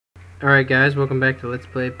Alright guys, welcome back to Let's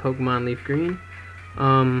Play Pokemon LeafGreen.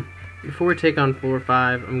 Before we take on floor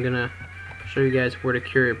 5, I'm gonna show you guys where to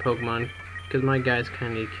cure your Pokemon, because my guy's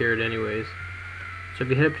kinda cured anyways. So if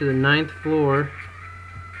you head up to the 9th floor,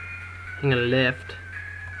 hang a left,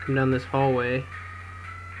 come down this hallway,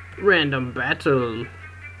 random battle!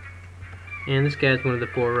 And this guy's one of the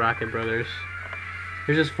 4 Rocket Brothers.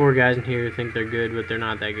 There's just 4 guys in here who think they're good, but they're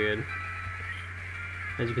not that good.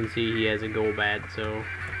 As you can see, he has a Golbat, so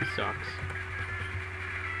he sucks.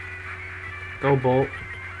 Go Bolt.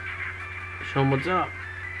 Show him what's up.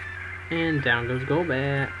 And down goes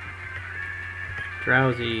Golbat.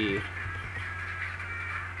 Drowsy.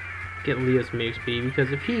 Get Leo some XP,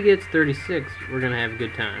 because if he gets 36, we're gonna have a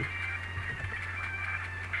good time.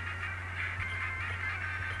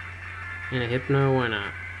 And a Hypno, why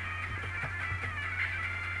not?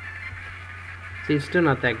 See, it's still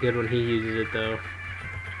not that good when he uses it, though.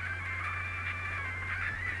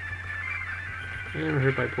 And we're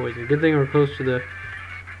hurt by poison. Good thing we're close to the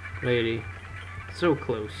lady. So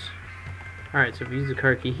close. Alright, so if we use the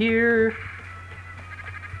car key here.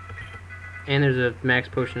 And there's a max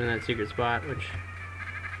potion in that secret spot, which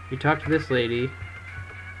if you talk to this lady,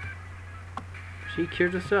 she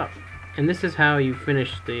cures us up. And this is how you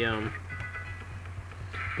finish the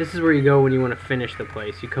this is where you go when you want to finish the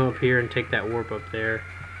place. You come up here and take that warp up there,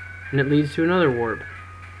 and it leads to another warp.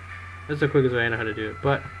 That's the quickest way I know how to do it.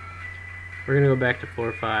 But we're gonna go back to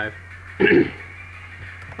floor 5.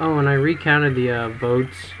 Oh, and I recounted the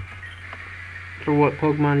votes for what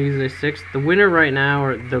Pokemon uses a 6th. The winner right now,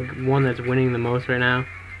 or the one that's winning the most right now,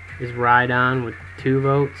 is Rhydon with 2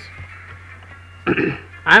 votes.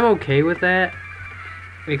 I'm okay with that,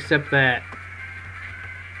 except that,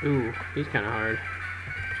 ooh, he's kind of hard.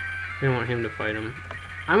 I don't want him to fight him.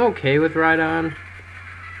 I'm okay with Rhydon,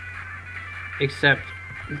 except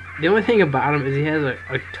the only thing about him is he has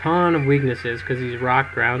a ton of weaknesses because he's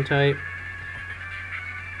rock ground type.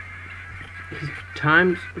 He's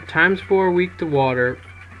times 4 weak to water,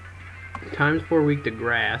 times 4 weak to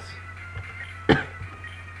grass.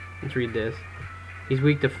 Let's read this. He's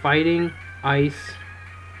weak to fighting, ice,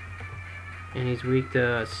 and he's weak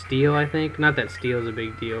to steel, I think. Not that steel is a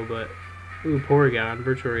big deal, but ooh, Porygon,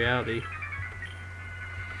 virtual reality.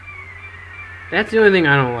 That's the only thing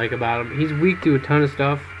I don't like about him. He's weak to a ton of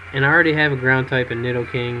stuff, and I already have a ground type in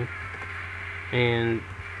Nidoking. And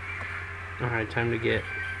alright, time to get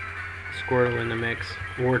Squirtle in the mix.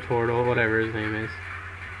 Wartortle, whatever his name is.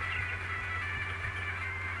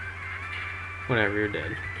 Whatever, you're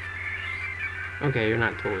dead. Okay, you're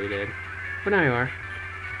not totally dead, but now you are.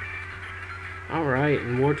 Alright,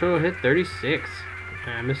 and Wartortle hit 36.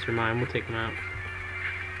 Mr. Mime, we'll take him out.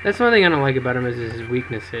 That's one thing I don't like about him is his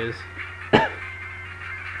weaknesses.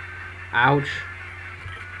 Ouch.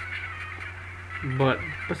 But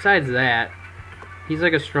besides that, he's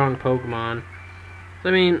like a strong Pokemon. So,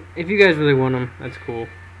 I mean, if you guys really want him, that's cool.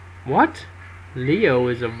 What? Leo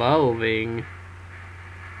is evolving.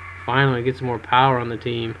 Finally, get some more power on the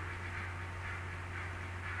team.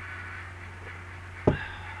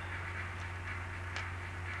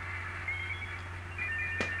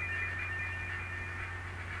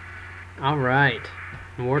 Alright.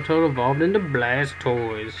 Wartortle evolved into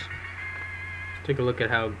Blastoise. Take a look at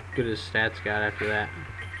how good his stats got after that.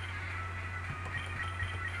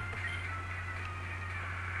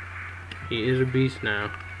 He is a beast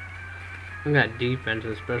now. We got defense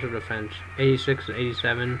and special defense. 86 and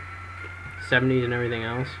 87. 70s and everything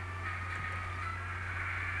else.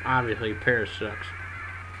 Obviously, Paris sucks.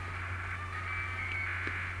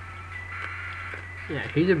 Yeah,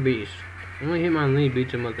 he's a beast. Only Hitmonlee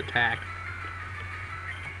beats him with attack.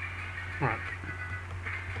 Alright.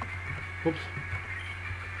 Oops.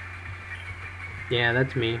 Yeah,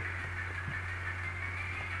 that's me.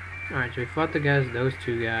 Alright, so we fought those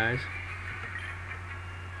 2 guys.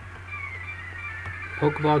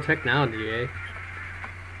 Pokeball technology, eh?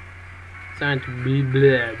 Signed to be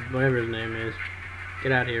bled, whatever his name is.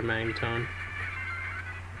 Get out of here, Magneton.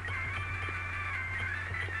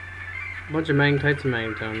 Bunch of Magnetites and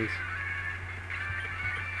Magnetons.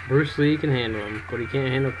 Bruce Lee can handle him, but he can't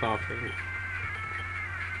handle coughing.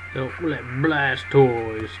 So we'll let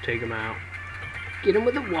Blastoise take him out. Get him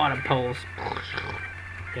with a water pulse.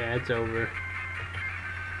 Yeah, it's over.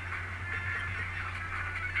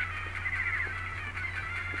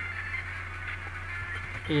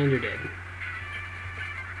 And you're dead.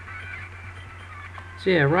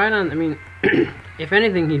 So yeah, Rhydon, I mean, if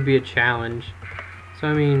anything, he'd be a challenge. So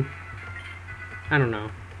I mean, I don't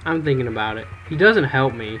know. I'm thinking about it. He doesn't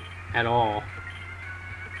help me at all.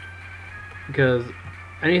 Because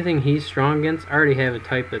anything he's strong against, I already have a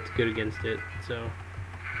type that's good against it. So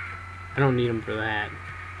I don't need them for that.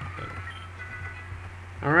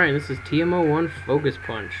 Alright, this is TMO1 Focus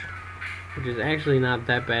Punch, which is actually not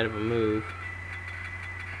that bad of a move.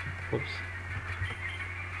 Whoops.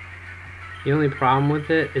 The only problem with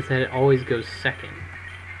it is that it always goes second.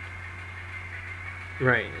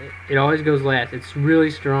 Right, it always goes last. It's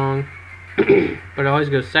really strong, but it always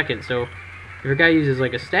goes second, so if a guy uses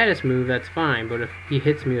like a status move, that's fine, but if he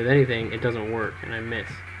hits me with anything, it doesn't work, and I miss.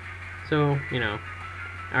 So, you know.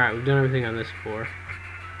 Alright, we've done everything on this floor.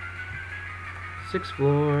 6th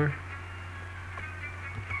floor.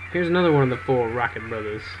 Here's another one of the 4 Rocket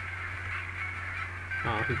Brothers.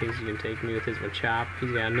 Oh, he thinks he can take me with his Machop.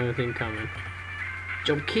 He's got another thing coming.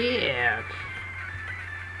 Jump kick!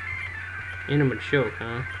 And a Machoke,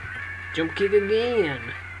 huh? Jump kick again!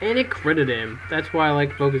 And it critted him. That's why I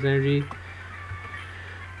like Focus Energy.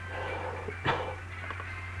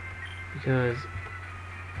 Because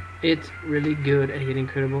it's really good at hitting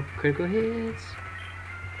critical hits.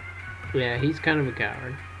 Yeah, he's kind of a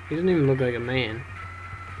coward. He doesn't even look like a man.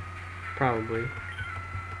 Probably.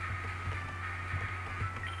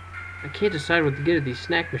 I can't decide what to get at these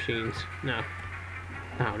snack machines. No.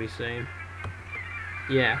 Not what he's saying.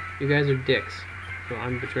 Yeah, you guys are dicks. So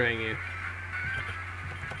I'm betraying you.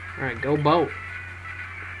 Alright, go Bolt.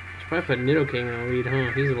 Should probably put Nidoking in the lead,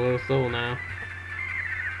 huh? He's a little slow now.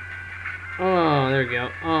 Oh, there we go.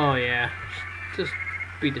 Oh, yeah. Just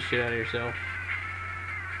beat the shit out of yourself.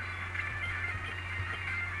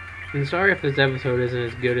 And sorry if this episode isn't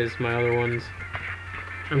as good as my other ones.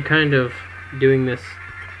 I'm kind of doing this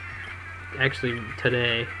actually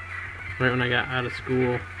today, right when I got out of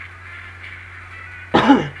school.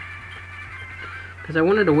 Because I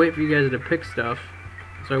wanted to wait for you guys to pick stuff.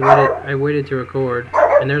 So I waited to record.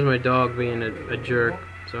 And there's my dog being a jerk.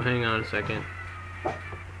 So hang on a second.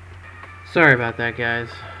 Sorry about that, guys.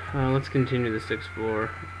 Let's continue the 6th floor.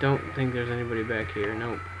 Don't think there's anybody back here.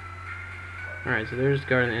 Nope. Alright, so there's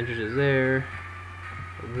guarding the entrances there.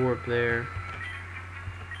 A warp there.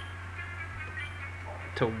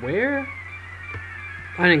 To where?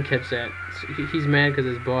 I didn't catch that. He's mad because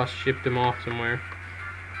his boss shipped him off somewhere.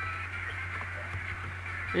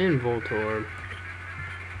 And Voltorb.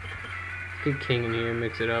 Let's get King in here,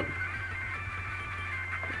 mix it up.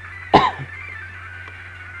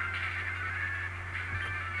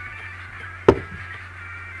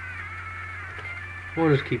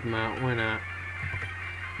 We'll just keep him out. Why not?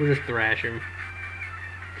 We'll just thrash him.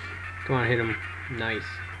 Come on, hit him. Nice.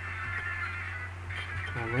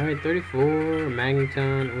 Alright, 34.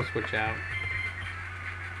 Magneton. We'll switch out.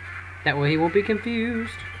 That way he won't be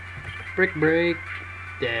confused. Brick Break.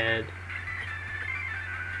 Dead.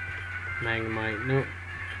 Magnemite. Nope.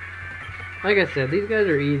 Like I said, these guys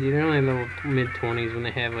are easy. They're only level mid-20s when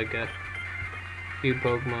they have like a few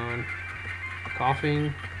Pokemon.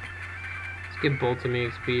 Coughing. Get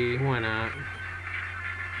Boltamy XP, why not?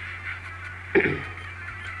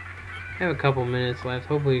 Have a couple minutes left.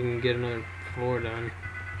 Hopefully we can get another floor done.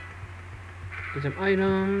 Get some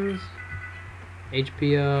items.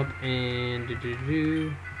 HP up and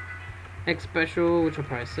X special, which I'll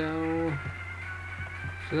probably sell.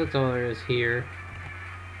 So that's all there is here.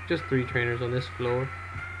 Just 3 trainers on this floor.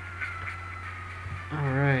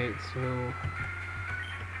 Alright, so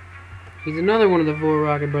he's another one of the 4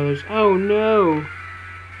 Rocket Brothers. Oh no!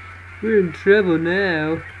 We're in trouble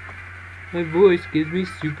now. My voice gives me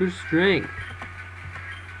super strength.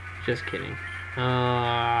 Just kidding.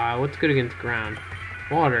 What's good against ground?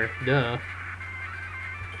 Water, duh.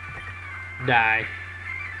 Die.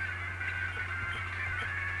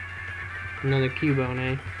 Another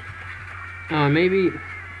Cubone, eh? Maybe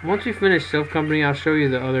once we finish Silph Company, I'll show you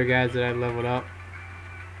the other guys that I leveled up,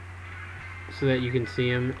 so that you can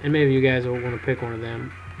see them, and maybe you guys will want to pick one of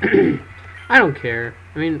them. I don't care.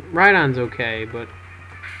 I mean, Rhydon's okay, but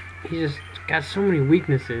he just got so many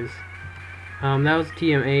weaknesses. That was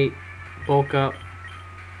TM8, bulk up,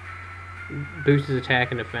 boosts his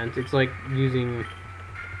attack and defense. It's like using,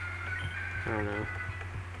 I don't know,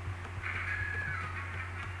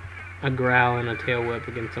 a growl and a tail whip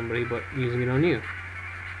against somebody, but using it on you.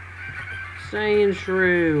 Saiyan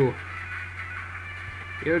Shrew,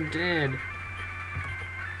 you're dead.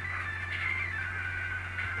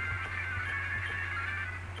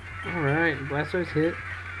 Alright, Blastoise hit.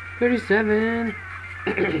 37!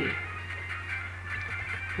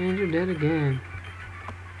 And you're dead again.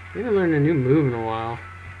 We haven't learned a new move in a while.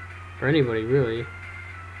 For anybody, really.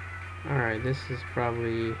 Alright, this is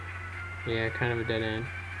probably, yeah, kind of a dead end.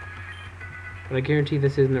 But I guarantee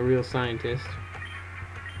this isn't a real scientist.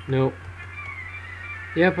 Nope.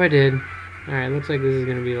 Yep, I did. Alright, looks like this is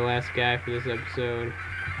going to be the last guy for this episode.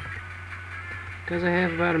 because I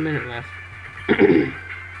have about a minute left.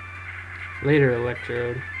 Later,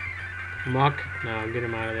 Electrode. Muck? No, get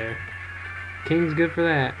him out of there. King's good for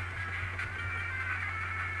that.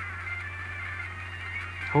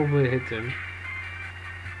 Hopefully it hits him.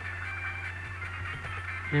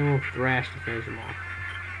 And we'll Thrash to finish him off.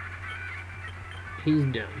 He's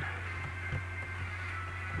done.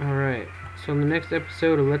 Alright, so in the next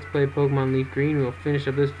episode of Let's Play Pokemon Leaf Green, we'll finish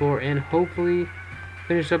up this floor and hopefully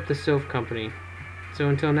finish up the Silph Company. So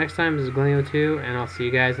until next time, this is Glenio2, and I'll see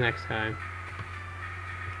you guys next time.